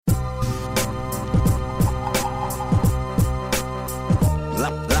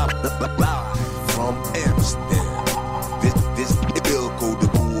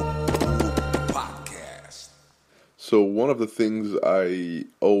one of the things I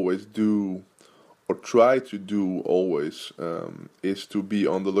always do, or try to do always, is to be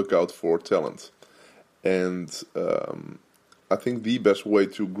on the lookout for talent. And I think the best way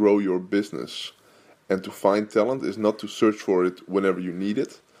to grow your business and to find talent is not to search for it whenever you need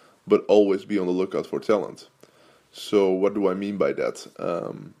it, but always be on the lookout for talent. So what do I mean by that?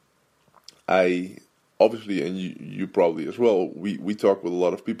 I obviously, and you probably as well, we talk with a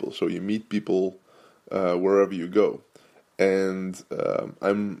lot of people. So you meet people wherever you go. And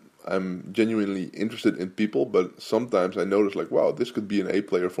I'm genuinely interested in people, but sometimes I notice like, wow, this could be an A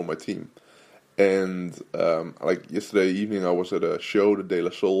player for my team. And like yesterday evening, I was at a show, the De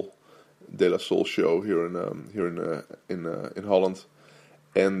La Soul show here in Holland,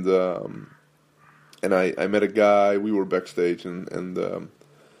 and I met a guy. We were backstage, and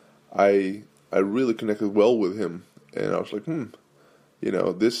I really connected well with him, and I was like,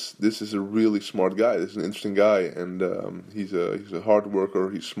 this is a really smart guy. This is an interesting guy, and he's a hard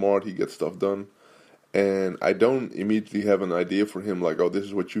worker. He's smart. He gets stuff done. And I don't immediately have an idea for him, like, oh, this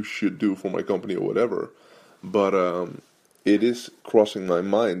is what you should do for my company or whatever. But it is crossing my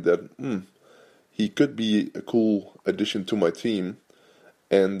mind that he could be a cool addition to my team.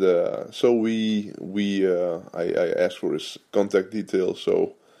 And so I asked for his contact details.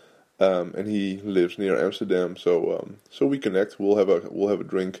 So and he lives near Amsterdam. So we connect. We'll have a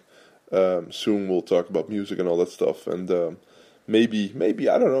drink. Soon we'll talk about music and all that stuff. And Maybe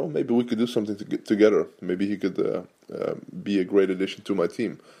I don't know. Maybe we could do something together. Maybe he could be a great addition to my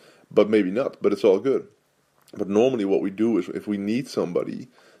team, but maybe not. But it's all good. But normally, what we do is, if we need somebody,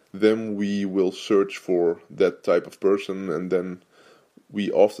 then we will search for that type of person, and then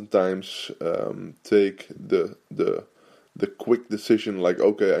we oftentimes take the quick decision, like,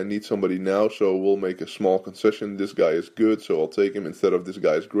 okay, I need somebody now, so we'll make a small concession. This guy is good, so I'll take him instead of this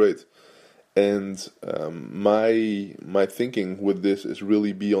guy is great. And my thinking with this is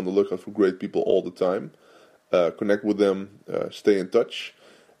really be on the lookout for great people all the time, connect with them, stay in touch,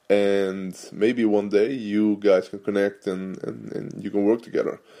 and maybe one day you guys can connect and you can work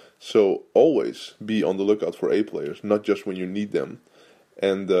together. So always be on the lookout for A players, not just when you need them.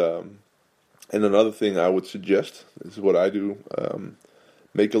 And another thing I would suggest, this is what I do,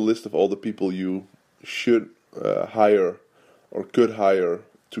 make a list of all the people you should hire or could hire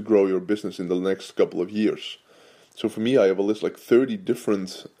to grow your business in the next couple of years. So for me, I have a list like 30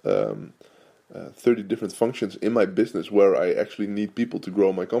 different functions in my business where I actually need people to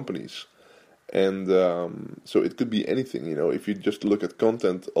grow my companies. And so it could be anything, if you just look at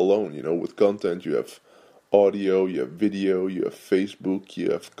content alone, with content you have audio, you have video, you have Facebook,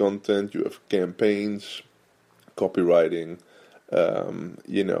 you have content, you have campaigns, copywriting,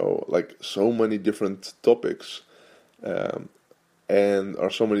 like so many different topics. And are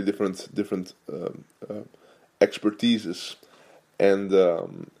so many different expertises, and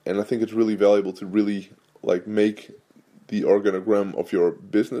I think it's really valuable to really like make the organogram of your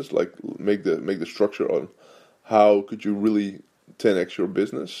business, like make the structure on how could you really 10x your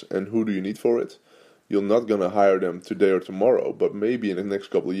business and who do you need for it. You're not gonna hire them today or tomorrow, but maybe in the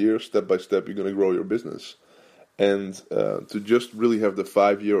next couple of years, step by step, you're gonna grow your business, and to just really have the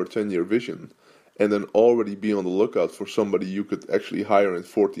 5-year or 10-year vision. And then already be on the lookout for somebody you could actually hire in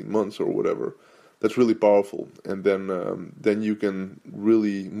 14 months or whatever. That's really powerful. And then you can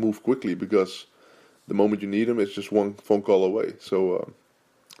really move quickly, because the moment you need them, it's just one phone call away. So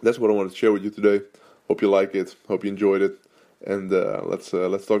that's what I wanted to share with you today. Hope you like it. Hope you enjoyed it. And let's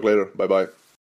talk later. Bye bye.